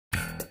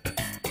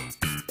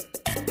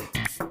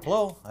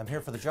Hello, I'm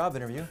here for the job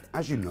interview.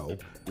 As you know,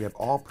 we have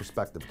all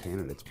prospective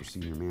candidates for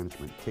senior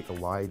management take a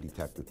lie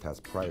detector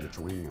test prior to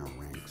joining our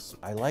ranks.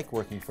 I like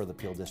working for the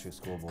Peel District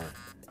School Board.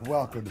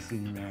 Welcome to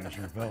Senior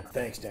Manager, Bill.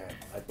 Thanks, Dan.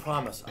 I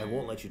promise I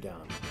won't let you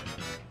down.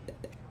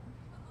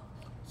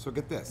 So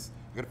get this,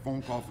 I got a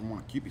phone call from one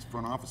of CUPE's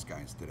front office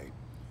guys today.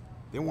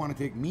 They want to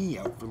take me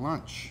out for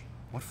lunch.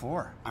 What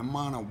for? I'm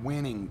on a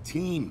winning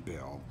team,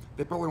 Bill.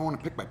 They probably want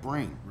to pick my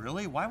brain.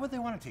 Really? Why would they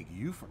want to take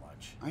you for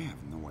lunch? I have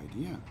no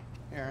idea.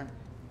 Aaron,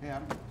 hey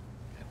Adam.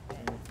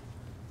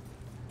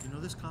 You know,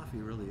 this coffee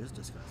really is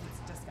disgusting. It's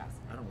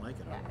disgusting. I don't like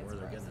it. I don't know where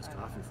they're getting this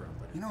coffee from.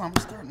 But You know, I'm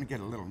starting to get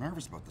a little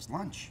nervous about this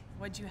lunch.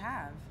 What'd you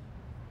have?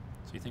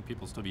 So you think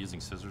people will still be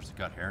using scissors to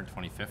cut hair in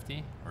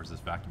 2050? Or is this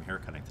vacuum hair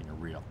cutting thing a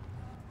real?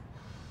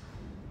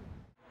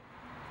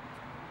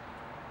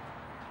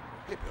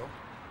 Hey, Bill.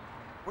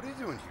 What are you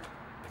doing here?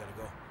 I gotta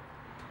go.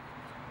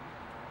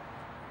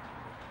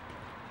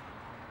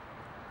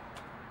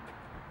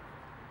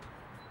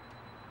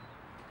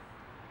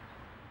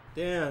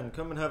 Dan,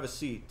 come and have a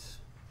seat.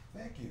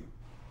 Thank you.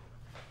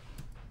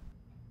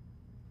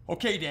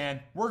 Okay, Dan,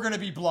 we're gonna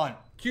be blunt.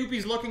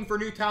 CUPE's looking for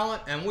new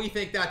talent, and we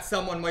think that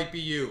someone might be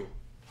you.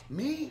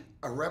 Me?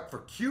 A rep for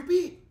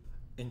CUPE?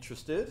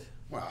 Interested?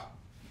 Well,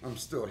 I'm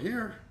still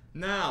here.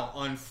 Now,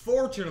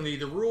 unfortunately,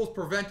 the rules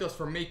prevent us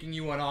from making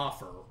you an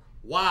offer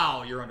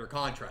while you're under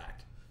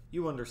contract.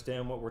 You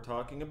understand what we're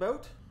talking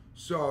about?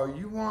 So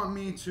you want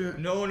me to...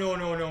 No.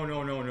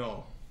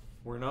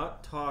 We're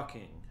not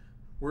talking.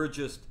 We're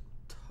just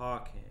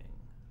talking.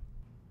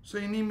 So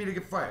you need me to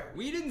get fired?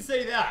 We didn't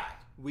say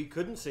that. We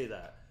couldn't say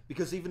that,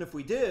 because even if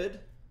we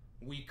did...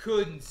 We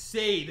couldn't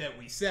say that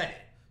we said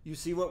it. You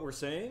see what we're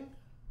saying?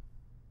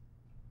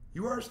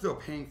 You are still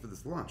paying for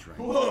this lunch, right?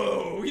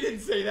 Whoa, we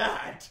didn't say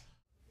that.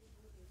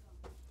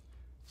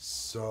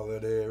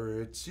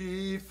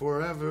 Solidarity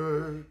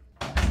forever.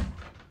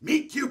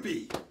 Meet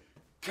CUPE.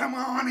 Come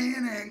on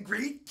in and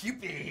greet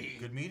CUPE.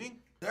 Good meeting?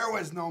 There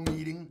was no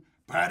meeting,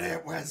 but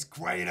it was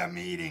quite a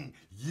meeting.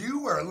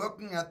 You are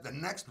looking at the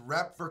next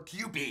rep for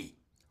CUPE.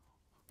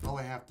 All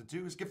I have to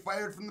do is get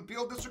fired from the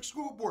Peel District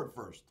School Board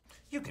first.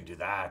 You can do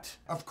that.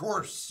 Of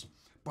course,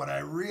 but I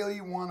really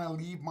want to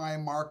leave my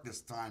mark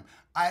this time.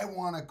 I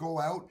want to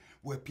go out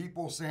with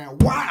people saying,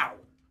 wow,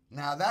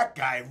 now that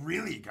guy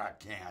really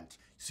got canned.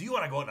 So you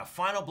want to go in a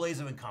final blaze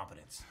of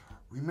incompetence?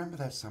 Remember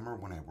that summer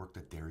when I worked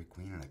at Dairy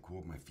Queen and I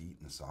cooled my feet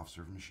in the soft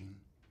serve machine?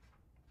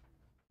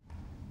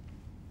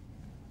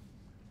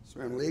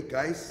 Sorry I'm late,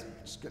 guys.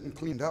 Just getting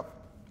cleaned up.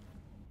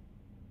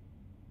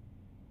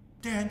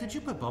 Dan, did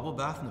you put bubble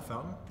bath in the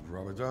fountain?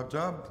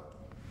 Rub-a-dub-dub.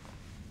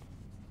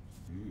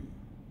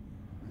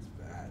 That's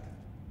bad.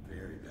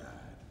 Very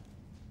bad.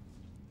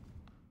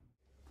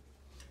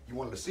 You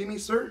wanted to see me,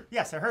 sir?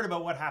 Yes, I heard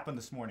about what happened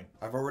this morning.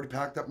 I've already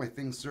packed up my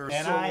things, sir.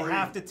 And I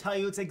have to tell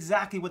you, it's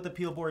exactly what the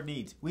Peel Board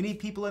needs. We need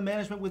people in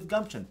management with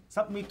gumption,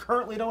 something we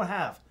currently don't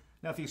have.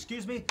 Now, if you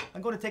excuse me,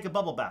 I'm going to take a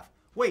bubble bath.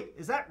 Wait,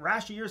 is that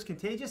rash of yours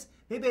contagious?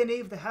 Maybe I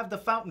need to have the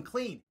fountain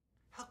cleaned.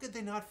 How could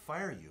they not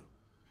fire you?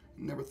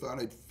 Never thought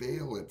I'd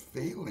fail at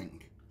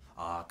failing.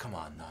 Come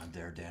on,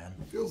 there, Dan.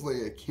 Feels like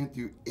I can't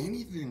do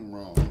anything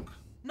wrong.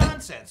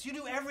 Nonsense. You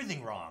do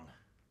everything wrong.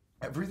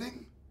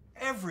 Everything?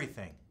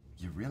 Everything.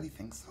 You really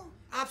think so?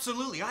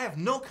 Absolutely. I have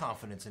no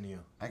confidence in you.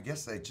 I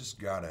guess I just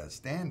gotta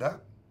stand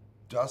up,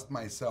 dust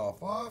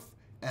myself off,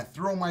 and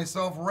throw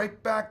myself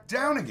right back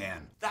down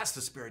again. That's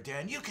the spirit,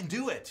 Dan. You can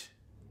do it.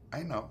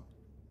 I know.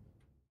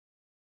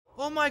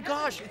 Oh my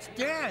gosh, it's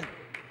Dan.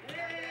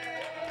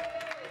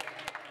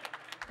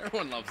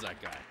 Everyone loves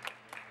that guy.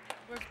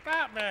 Where's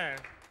Batman?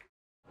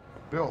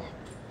 Bill,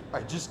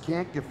 I just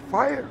can't get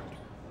fired.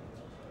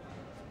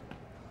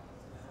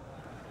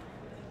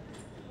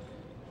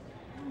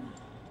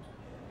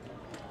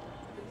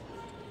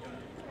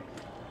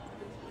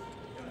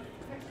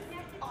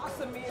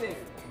 Awesome meeting.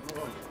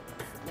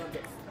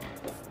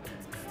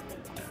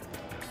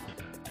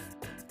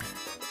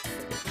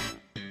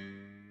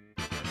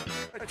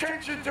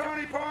 Attention,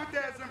 Tony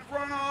Pontes and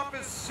front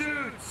office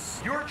suits.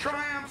 Your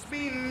triumphs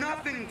mean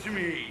nothing to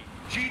me.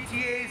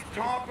 GTA's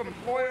top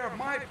employer of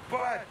my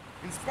butt.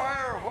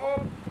 Inspire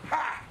hope.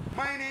 Ha!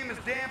 My name is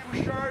Dan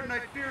Bouchard and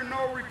I fear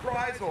no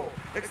reprisal.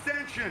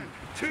 Extension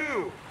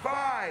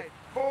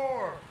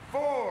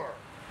 2544.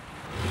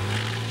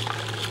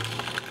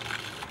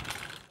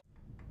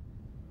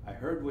 I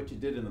heard what you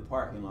did in the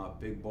parking lot,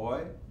 big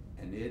boy,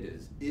 and it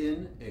is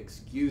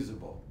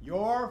inexcusable.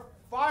 You're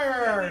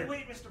fired!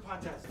 Wait, Mr.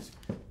 Pontes.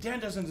 Dan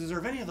doesn't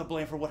deserve any of the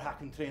blame for what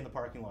happened today in the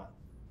parking lot.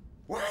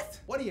 What?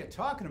 What are you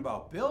talking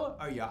about, Bill?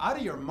 Are you out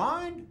of your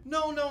mind?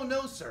 No,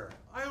 sir.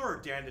 I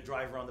ordered Dan to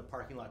drive around the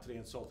parking lot today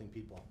insulting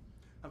people.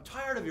 I'm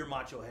tired of your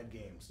macho head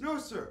games. No,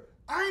 sir.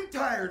 I'm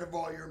tired of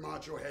all your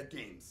macho head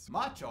games.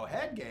 Macho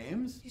head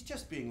games? He's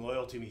just being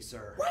loyal to me,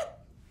 sir.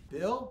 What?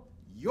 Bill,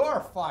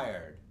 you're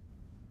fired.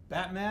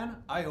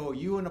 Batman, I owe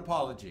you an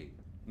apology.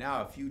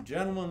 Now, if you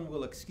gentlemen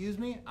will excuse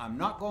me, I'm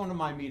not going to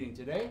my meeting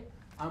today.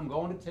 I'm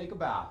going to take a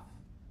bath.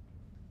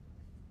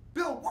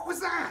 Bill, what was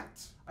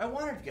that? I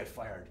wanted to get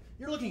fired.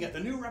 You're looking at the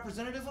new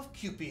representative of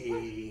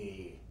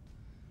CUPE.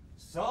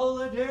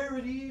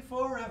 Solidarity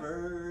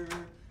forever.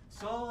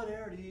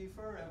 Solidarity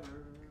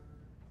forever.